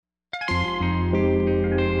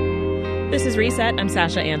this is Reset. I'm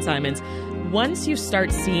Sasha Ann Simons. Once you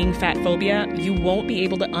start seeing fat phobia, you won't be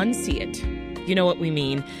able to unsee it. You know what we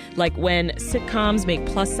mean. Like when sitcoms make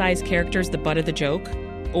plus-size characters the butt of the joke.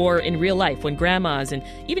 Or in real life, when grandmas and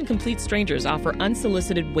even complete strangers offer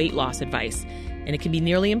unsolicited weight loss advice. And it can be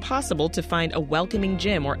nearly impossible to find a welcoming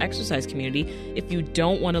gym or exercise community if you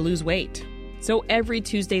don't want to lose weight. So every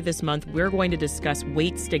Tuesday this month, we're going to discuss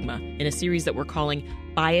weight stigma in a series that we're calling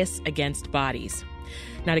Bias Against Bodies.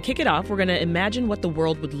 Now, to kick it off, we're going to imagine what the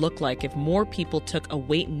world would look like if more people took a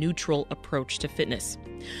weight-neutral approach to fitness.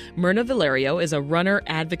 Myrna Valerio is a runner,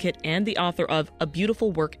 advocate, and the author of A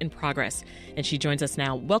Beautiful Work in Progress, and she joins us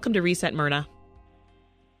now. Welcome to Reset, Myrna.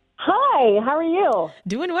 Hi, how are you?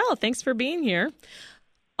 Doing well. Thanks for being here.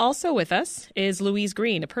 Also with us is Louise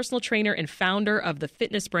Green, a personal trainer and founder of the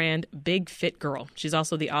fitness brand Big Fit Girl. She's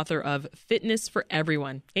also the author of Fitness for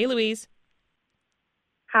Everyone. Hey, Louise.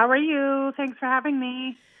 How are you? Thanks for having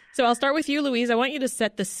me. So I'll start with you, Louise. I want you to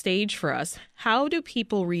set the stage for us. How do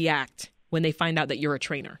people react when they find out that you're a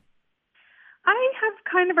trainer? I have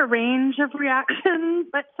kind of a range of reactions,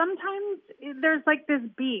 but sometimes there's like this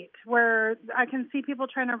beat where I can see people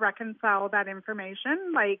trying to reconcile that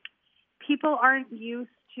information. Like people aren't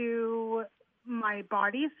used to my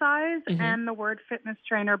body size and the word fitness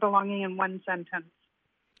trainer belonging in one sentence.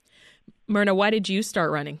 Myrna, why did you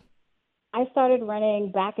start running? I started running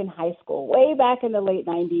back in high school, way back in the late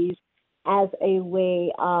 90s, as a way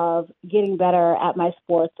of getting better at my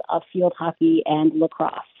sports of field hockey and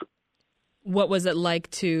lacrosse. What was it like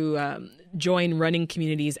to join running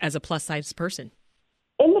communities as a plus-size person?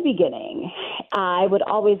 In the beginning, I would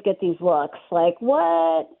always get these looks like,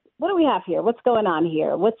 what do we have here? What's going on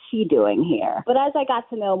here? What's she doing here? But as I got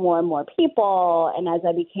to know more and more people, and as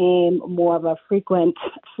I became more of a frequent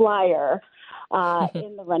flyer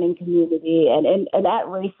in the running community and at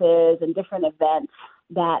races and different events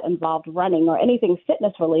that involved running or anything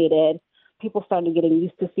fitness related, people started getting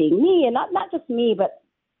used to seeing me, and not just me, but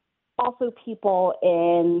also people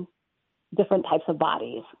in different types of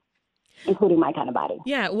bodies, including my kind of body.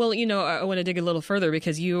 Yeah, well, I want to dig a little further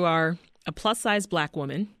because you are a plus-size Black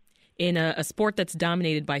woman in a sport that's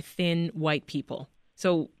dominated by thin white people.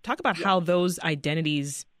 So talk about how those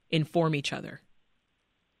identities inform each other.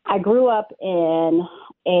 I grew up in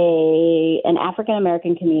an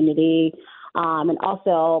African-American community, and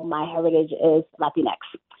also my heritage is Latinx.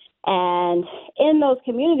 And in those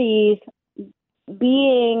communities,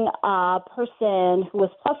 being a person who was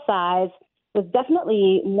plus size was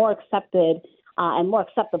definitely more accepted and more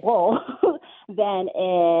acceptable than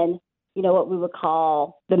in, what we would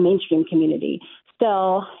call the mainstream community.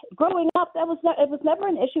 So growing up, it was never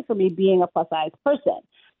an issue for me being a plus size person.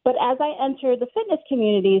 But as I entered the fitness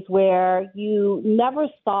communities where you never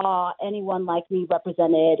saw anyone like me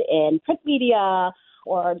represented in print media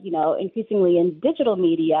or, increasingly in digital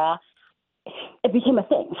media, it became a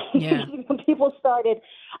thing. Yeah. People started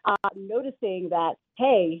noticing that,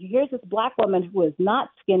 hey, here's this Black woman who is not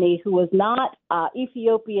skinny, who is not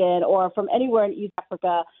Ethiopian or from anywhere in East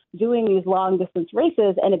Africa doing these long distance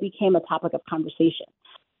races, and it became a topic of conversation.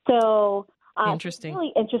 So interesting. It's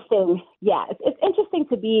really interesting. Yeah, it's interesting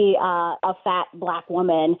to be a fat Black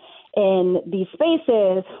woman in these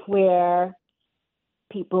spaces where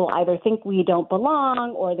people either think we don't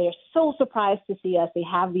belong or they're so surprised to see us. They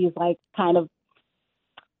have these kind of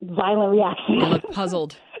violent reactions. They look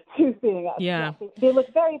puzzled. To seeing us. Yeah. They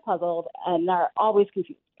look very puzzled and are always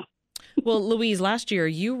confused. Well, Louise, last year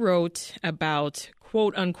you wrote about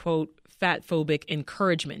quote unquote fat phobic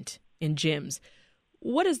encouragement in gyms.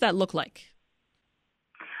 What does that look like?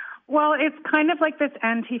 Well, it's kind of like this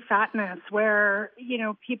anti-fatness where,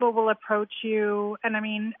 people will approach you. And I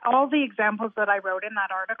mean, all the examples that I wrote in that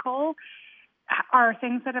article are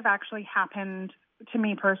things that have actually happened to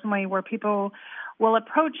me personally, where people will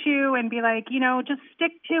approach you and be like, just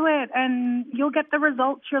stick to it and you'll get the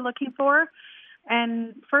results you're looking for.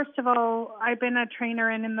 And first of all, I've been a trainer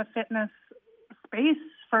and in the fitness space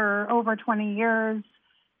for over 20 years.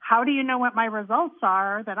 How do you know what my results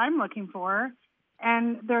are that I'm looking for?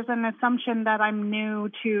 And there's an assumption that I'm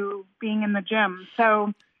new to being in the gym.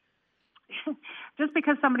 So just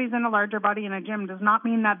because somebody's in a larger body in a gym does not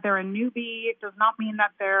mean that they're a newbie. It does not mean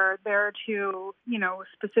that they're there to,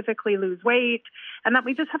 specifically lose weight. And that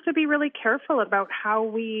we just have to be really careful about how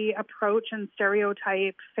we approach and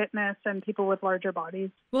stereotype fitness and people with larger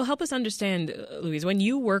bodies. Well, help us understand, Louise, when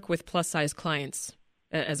you work with plus-size clients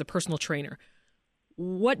as a personal trainer,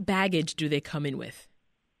 what baggage do they come in with?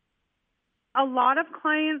 A lot of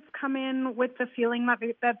clients come in with the feeling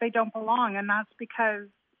that they don't belong, and that's because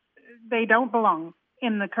they don't belong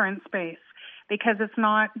in the current space, because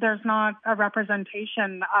there's not a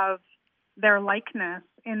representation of their likeness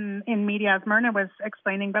in media, as Myrna was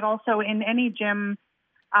explaining, but also in any gym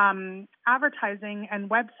advertising and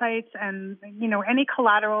websites and, any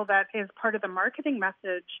collateral that is part of the marketing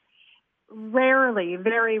message rarely,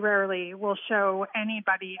 very rarely will show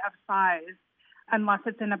anybody of size unless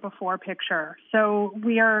it's in a before picture. So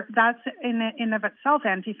that's in of itself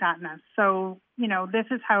anti-fatness. So, this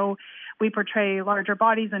is how we portray larger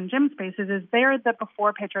bodies in gym spaces, is they're the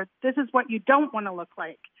before picture. This is what you don't want to look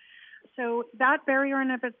like. So that barrier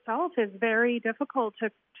in of itself is very difficult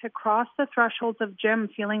to cross the thresholds of gym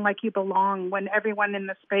feeling like you belong when everyone in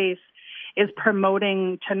the space is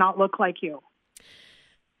promoting to not look like you.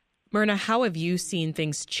 Myrna, how have you seen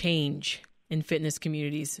things change in fitness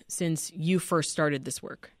communities since you first started this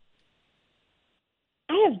work?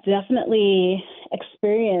 I have definitely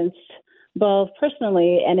experienced both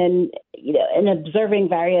personally and in observing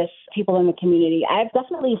various people in the community. I've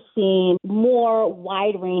definitely seen more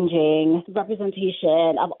wide-ranging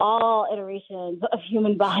representation of all iterations of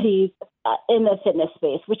human bodies in the fitness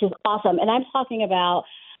space, which is awesome. And I'm talking about,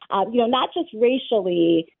 not just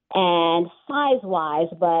racially and size-wise,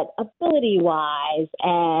 but ability-wise,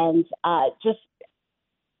 and just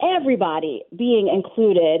everybody being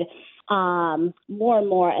included more and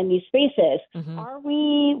more in these spaces. Mm-hmm. Are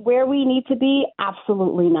we where we need to be?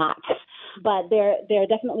 Absolutely not. But there are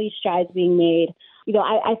definitely strides being made.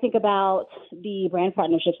 I think about the brand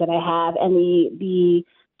partnerships that I have and the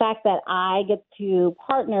fact that I get to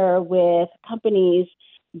partner with companies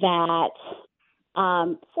that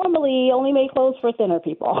formerly only made clothes for thinner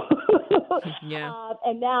people. Yeah.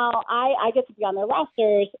 And now I get to be on their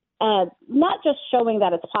rosters, not just showing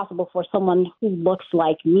that it's possible for someone who looks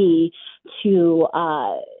like me to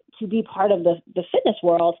be part of the fitness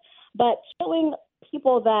world, but showing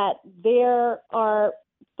people that there are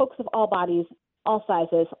folks of all bodies, all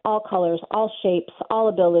sizes, all colors, all shapes, all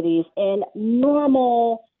abilities in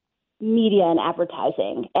normal media and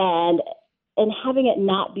advertising, and having it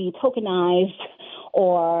not be tokenized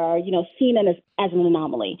or, seen as an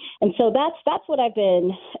anomaly. And so that's what I've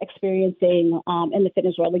been experiencing in the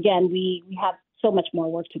fitness world. Again, we have so much more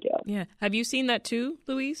work to do. Yeah. Have you seen that too,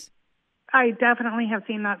 Louise? I definitely have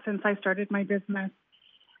seen that since I started my business.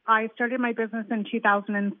 I started my business in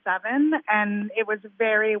 2007, and it was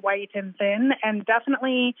very white and thin, and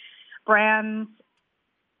definitely brands.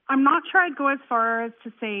 I'm not sure I'd go as far as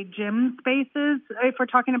to say gym spaces if we're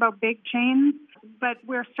talking about big chains, but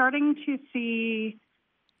we're starting to see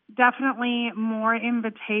definitely more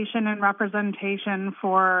invitation and representation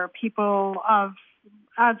for people of,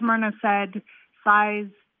 as Myrna said, size,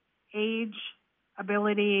 age,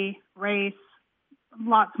 ability, race,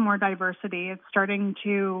 lots more diversity. It's starting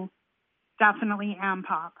to definitely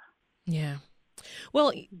amp up. Yeah.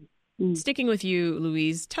 Well, sticking with you,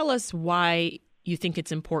 Louise, tell us why you think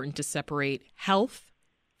it's important to separate health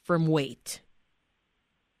from weight.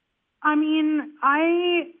 I mean,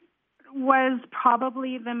 I was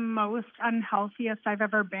probably the most unhealthiest I've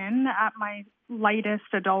ever been at my lightest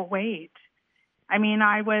adult weight. I mean,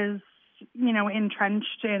 I was,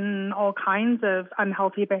 entrenched in all kinds of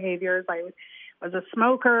unhealthy behaviors. I was a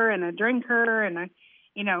smoker and a drinker and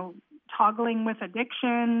toggling with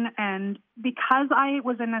addiction. And because I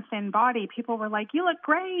was in a thin body, people were like, you look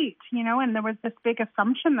great, and there was this big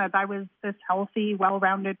assumption that I was this healthy,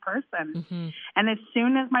 well-rounded person. Mm-hmm. And as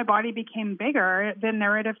soon as my body became bigger, the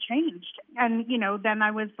narrative changed. And, then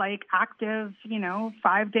I was like active,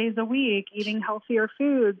 5 days a week, eating healthier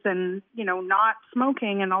foods and, not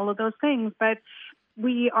smoking and all of those things. But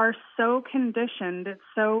we are so conditioned, it's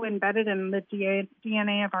so embedded in the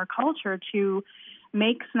DNA of our culture to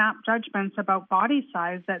make snap judgments about body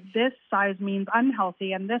size, that this size means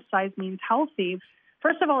unhealthy and this size means healthy.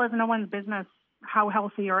 First of all, it's no one's business how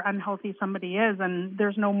healthy or unhealthy somebody is, and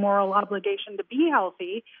there's no moral obligation to be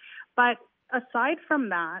healthy. But aside from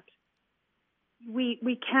that, we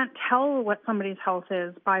can't tell what somebody's health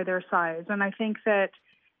is by their size. And I think that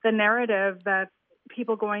the narrative that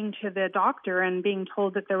people going to the doctor and being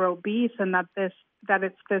told that they're obese and that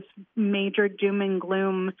it's this major doom and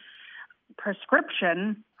gloom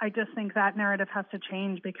prescription, I just think that narrative has to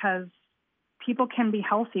change, because people can be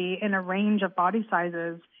healthy in a range of body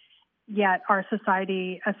sizes, yet our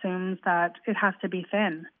society assumes that it has to be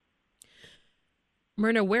thin.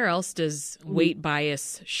 Myrna, where else does weight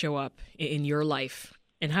bias show up in your life,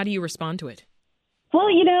 and how do you respond to it? Well,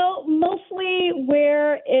 mostly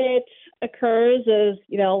where it occurs is,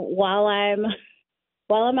 while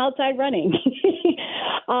I'm outside running.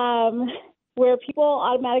 Where people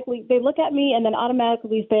automatically, they look at me and then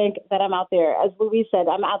automatically think that I'm out there. As Louise said,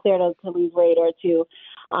 I'm out there to lose weight or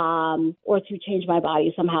to change my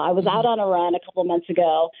body somehow. I was out on a run a couple of months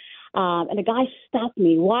ago, And a guy stopped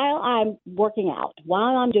me while I'm working out,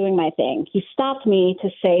 while I'm doing my thing. He stopped me to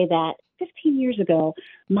say that 15 years ago,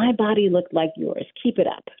 my body looked like yours. Keep it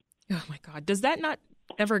up. Oh, my God. Does that not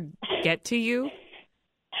ever get to you?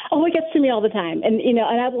 Oh, it gets to me all the time. And, and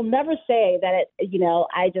I will never say that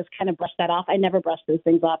I just kind of brush that off. I never brush those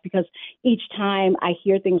things off because each time I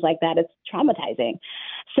hear things like that, it's traumatizing.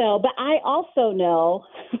 So, but I also know,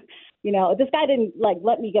 this guy didn't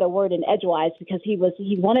let me get a word in edgewise because he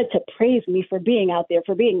wanted to praise me for being out there,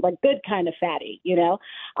 for being like good kind of fatty,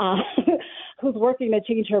 who's working to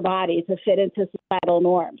change her body to fit into societal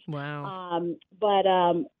norms. Wow.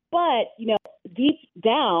 But deep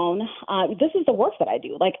down, this is the work that I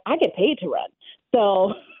do. Like, I get paid to run.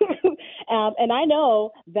 So, and I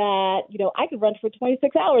know that, I could run for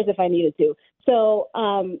 26 hours if I needed to. So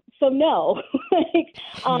no,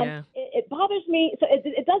 it bothers me. So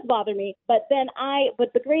it does bother me. But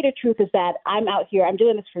the greater truth is that I'm out here. I'm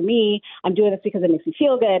doing this for me. I'm doing this because it makes me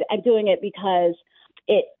feel good. I'm doing it because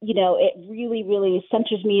it really, really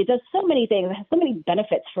centers me. It does so many things. It has so many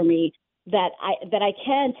benefits for me that I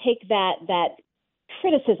can take that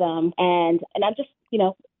criticism and I'm just,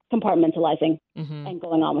 compartmentalizing and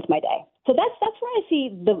going on with my day. So that's where I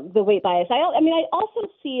see the weight bias. I also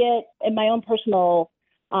see it in my own personal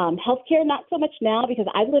healthcare, not so much now because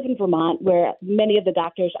I live in Vermont where many of the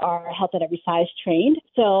doctors are health at every size trained.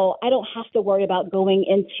 So I don't have to worry about going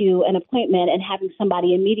into an appointment and having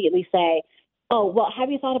somebody immediately say, oh, well, have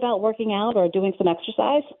you thought about working out or doing some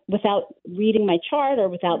exercise without reading my chart or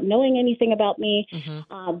without knowing anything about me?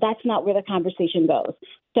 That's not where the conversation goes.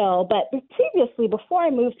 So, but previously, before I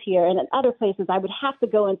moved here and in other places, I would have to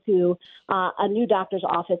go into a new doctor's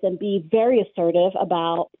office and be very assertive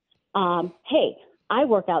about, hey, I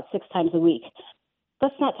work out 6 times a week.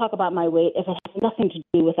 Let's not talk about my weight if it has nothing to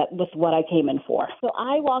do with what I came in for. So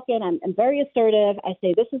I walk in, I'm very assertive. I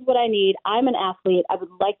say, this is what I need. I'm an athlete. I would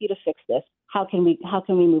like you to fix this. How can we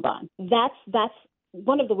move on? That's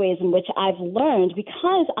one of the ways in which I've learned,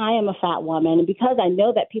 because I am a fat woman and because I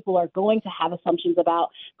know that people are going to have assumptions about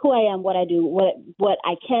who I am, what I do, what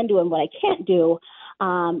I can do and what I can't do.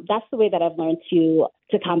 That's the way that I've learned to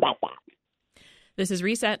combat that. This is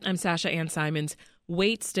Reset. I'm Sasha Ann Simons.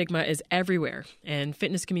 Weight stigma is everywhere, and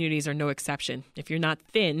fitness communities are no exception. If you're not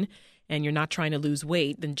thin and you're not trying to lose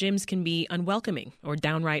weight, then gyms can be unwelcoming or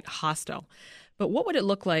downright hostile. But what would it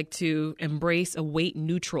look like to embrace a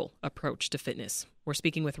weight-neutral approach to fitness? We're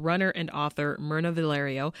speaking with runner and author Myrna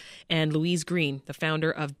Valerio and Louise Green, the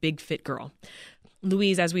founder of Big Fit Girl.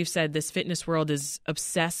 Louise, as we've said, this fitness world is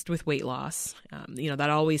obsessed with weight loss. That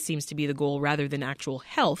always seems to be the goal rather than actual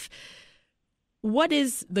health. What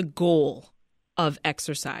is the goal of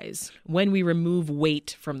exercise when we remove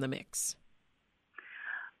weight from the mix?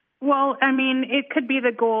 Well, it could be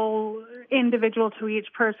the goal individual to each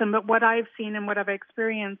person, but what I've seen and what I've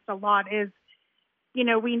experienced a lot is,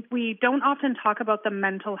 we don't often talk about the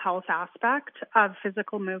mental health aspect of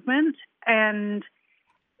physical movement, and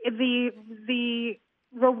the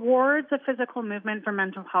rewards of physical movement for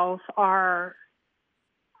mental health are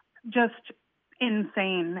just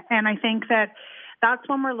insane. And I think that's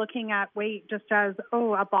when we're looking at weight just as,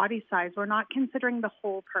 a body size. We're not considering the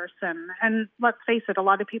whole person. And let's face it, a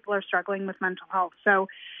lot of people are struggling with mental health. So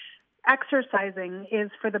exercising is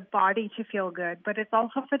for the body to feel good, but it's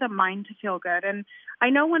also for the mind to feel good. And I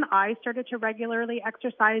know when I started to regularly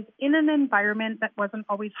exercise in an environment that wasn't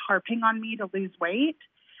always harping on me to lose weight,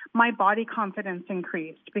 my body confidence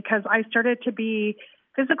increased because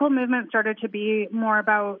physical movement started to be more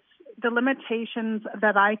about the limitations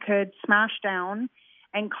that I could smash down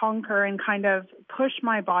and conquer and kind of push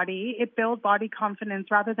my body. It built body confidence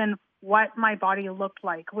rather than what my body looked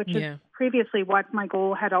like, which is previously what my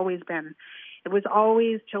goal had always been. It was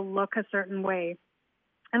always to look a certain way.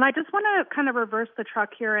 And I just want to kind of reverse the truck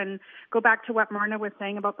here and go back to what Myrna was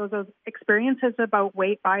saying about those experiences about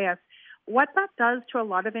weight bias. What that does to a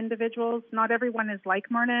lot of individuals, not everyone is like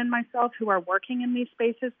Myrna and myself who are working in these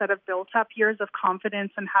spaces that have built up years of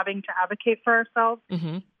confidence and having to advocate for ourselves.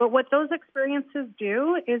 Mm-hmm. But what those experiences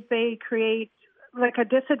do is they create like a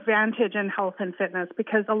disadvantage in health and fitness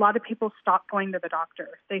because a lot of people stop going to the doctor.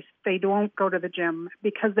 They don't go to the gym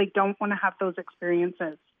because they don't want to have those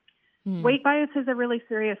experiences. Weight bias is a really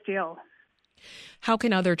serious deal. How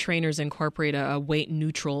can other trainers incorporate a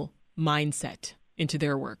weight-neutral mindset into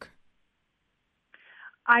their work?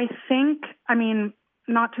 I think,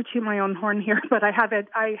 not to toot my own horn here, but I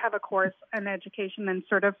have a course in education and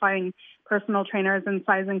certifying personal trainers in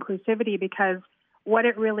size inclusivity because what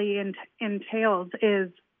it really entails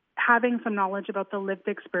is having some knowledge about the lived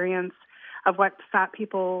experience of what fat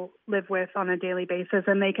people live with on a daily basis.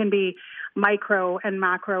 And they can be micro and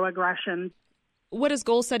macro aggressions. What does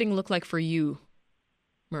goal setting look like for you,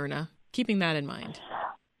 Myrna? Keeping that in mind.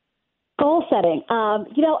 Goal setting.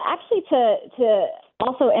 Actually, to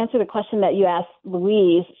also answer the question that you asked,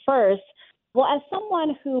 Louise, first, well, as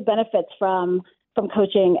someone who benefits from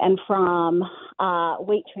coaching and from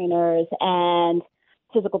weight trainers and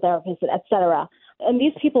physical therapists, et cetera, and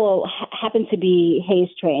these people happen to be HAES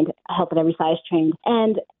trained, Health at Every Size trained,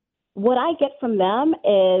 and what I get from them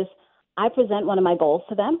is I present one of my goals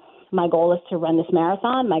to them. My goal is to run this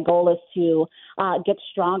marathon. My goal is to get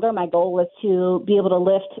stronger. My goal is to be able to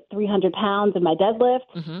lift 300 pounds in my deadlift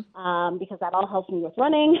because that all helps me with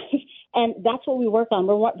running. And that's what we work on.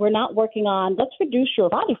 We're not working on, let's reduce your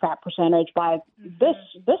body fat percentage by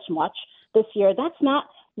this much this year. That's not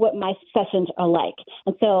what my sessions are like.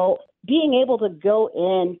 And so being able to go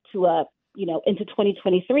into into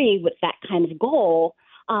 2023 with that kind of goal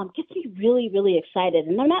gets me really, really excited.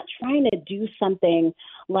 And I'm not trying to do something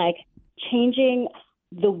like changing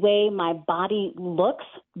the way my body looks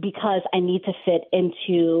because I need to fit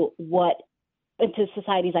into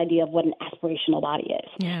society's idea of what an aspirational body is.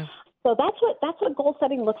 Yeah. So that's what goal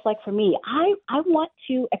setting looks like for me. I want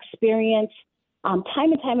to experience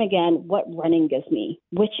time and time again what running gives me,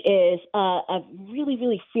 which is a really,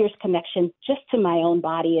 really fierce connection just to my own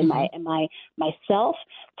body and myself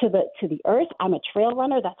to the earth. I'm a trail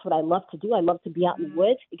runner. That's what I love to do. I love to be out in the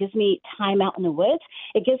woods. It gives me time out in the woods.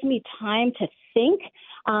 It gives me time to think,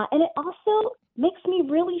 and it also makes me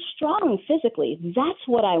really strong physically. That's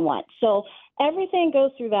what I want. So everything goes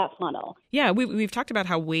through that funnel. Yeah, we've talked about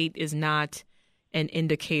how weight is not an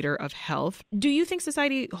indicator of health. Do you think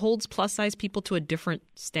society holds plus-size people to a different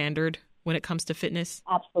standard when it comes to fitness?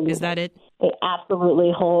 Absolutely. Is that it? They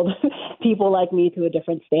absolutely hold people like me to a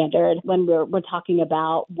different standard when we're talking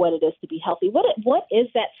about what it is to be healthy. What is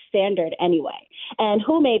that standard anyway? And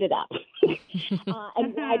who made it up?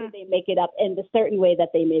 And why did they make it up in the certain way that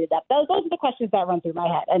they made it up? Those are the questions that run through my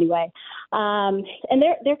head anyway. And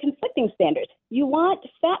they're conflicting standards. You want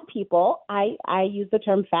fat people, I use the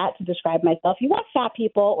term fat to describe myself. You want fat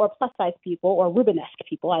people or plus-size people or Rubenesque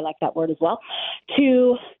people, I like that word as well,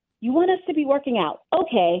 you want us to be working out.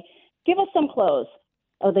 Okay, give us some clothes.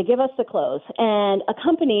 Oh, they give us the clothes. And a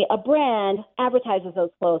company, a brand advertises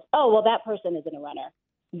those clothes. Oh, well, that person isn't a runner.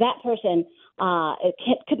 That person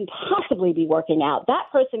couldn't possibly be working out. That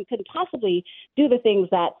person couldn't possibly do the things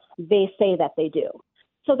that they say that they do.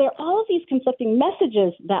 So there are all of these conflicting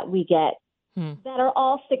messages that we get that are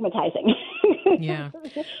all stigmatizing. Yeah.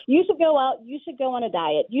 You should go out. You should go on a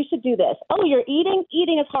diet. You should do this. Oh, you're eating?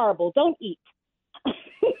 Eating is horrible. Don't eat.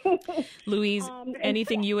 Louise,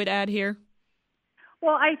 anything you would add here?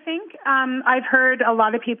 Well, I think I've heard a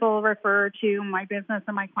lot of people refer to my business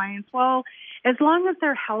and my clients, well, as long as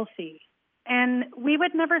they're healthy. And we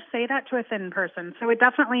would never say that to a thin person. So it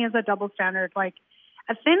definitely is a double standard. Like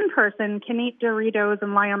a thin person can eat Doritos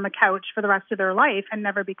and lie on the couch for the rest of their life and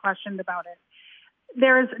never be questioned about it.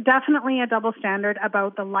 There's definitely a double standard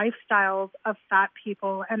about the lifestyles of fat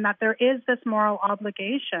people and that there is this moral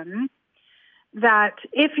obligation that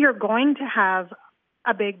if you're going to have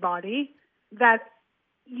a big body, that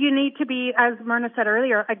you need to be, as Myrna said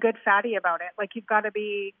earlier, a good fatty about it. Like you've got to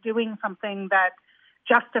be doing something that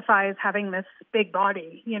justifies having this big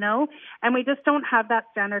body, and we just don't have that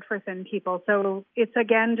standard for thin people. So it's,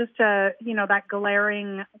 again, just that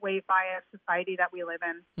glaring weight bias society that we live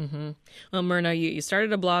in. Mm-hmm. Well, Myrna, you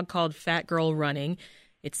started a blog called Fat Girl Running.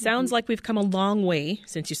 It sounds like we've come a long way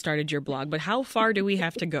since you started your blog, but how far do we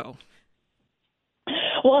have to go?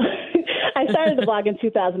 Well, I started the blog in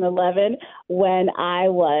 2011 when I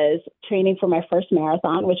was training for my first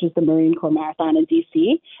marathon, which was the Marine Corps Marathon in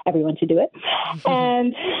D.C. Everyone should do it.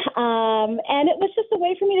 And it was just a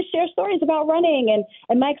way for me to share stories about running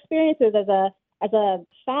and my experiences as a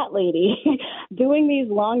fat lady doing these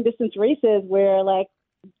long distance races where, like,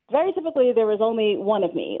 very typically there was only one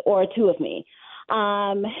of me or two of me.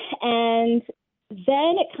 And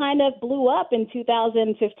then it kind of blew up in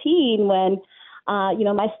 2015 when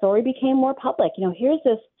my story became more public. Here's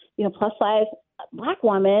this, plus size Black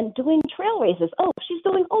woman doing trail races. Oh, she's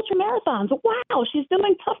doing ultra marathons. Wow, she's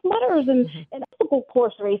doing Tough Mudders and obstacle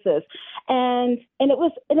course races. And it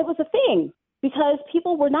was a thing because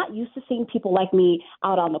people were not used to seeing people like me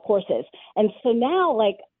out on the courses. And so now,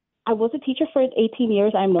 like, I was a teacher for 18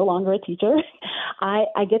 years. I'm no longer a teacher. I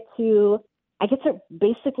get to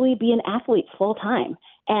basically be an athlete full time.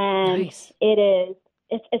 And nice.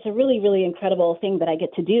 It's a really, really incredible thing that I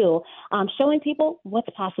get to do, showing people what's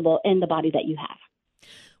possible in the body that you have.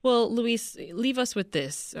 Well, Louise, leave us with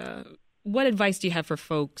this. What advice do you have for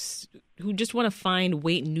folks who just want to find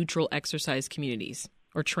weight-neutral exercise communities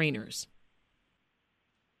or trainers?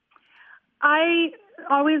 I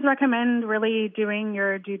always recommend really doing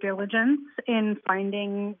your due diligence in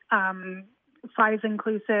finding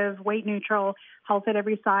size-inclusive, weight-neutral, health at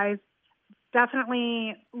every size.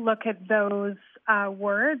 Definitely look at those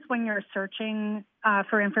words when you're searching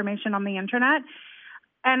for information on the internet.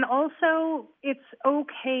 And also, it's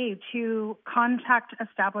okay to contact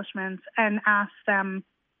establishments and ask them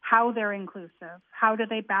how they're inclusive. How do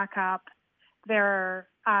they back up their,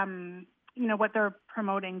 what they're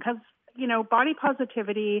promoting? Because, body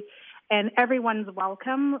positivity and everyone's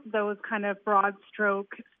welcome, those kind of broad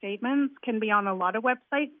stroke statements can be on a lot of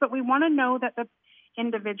websites, but we want to know that the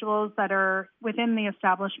individuals that are within the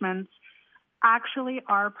establishments actually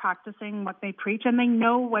are practicing what they preach, and they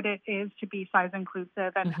know what it is to be size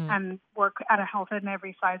inclusive and work at a health in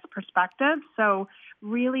every size perspective. So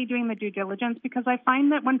really doing the due diligence, because I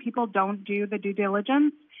find that when people don't do the due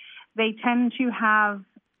diligence, they tend to have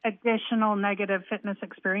additional negative fitness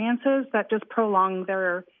experiences that just prolong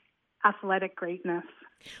their athletic greatness.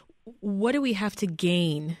 What do we have to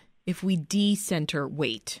gain if we decenter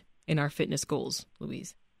weight in our fitness goals,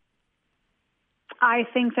 Louise? I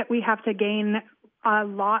think that we have to gain a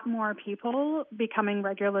lot more people becoming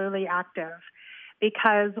regularly active,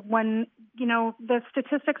 because when, the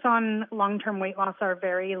statistics on long-term weight loss are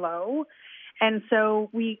very low. And so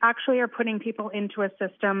we actually are putting people into a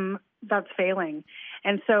system that's failing.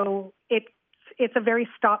 And so it's a very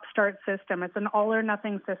stop-start system. It's an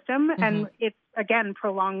all-or-nothing system, and it, again,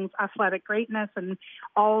 prolongs athletic greatness and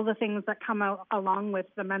all the things that come along with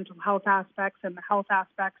the mental health aspects and the health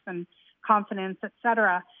aspects and confidence, et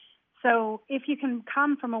cetera. So if you can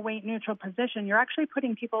come from a weight-neutral position, you're actually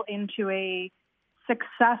putting people into a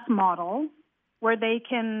success model where they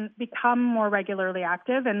can become more regularly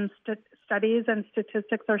active, and studies and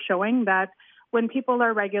statistics are showing that when people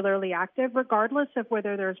are regularly active, regardless of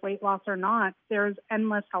whether there's weight loss or not, there's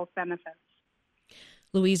endless health benefits.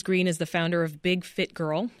 Louise Green is the founder of Big Fit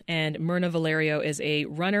Girl, and Myrna Valerio is a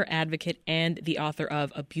runner advocate and the author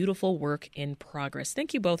of A Beautiful Work in Progress.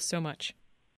 Thank you both so much.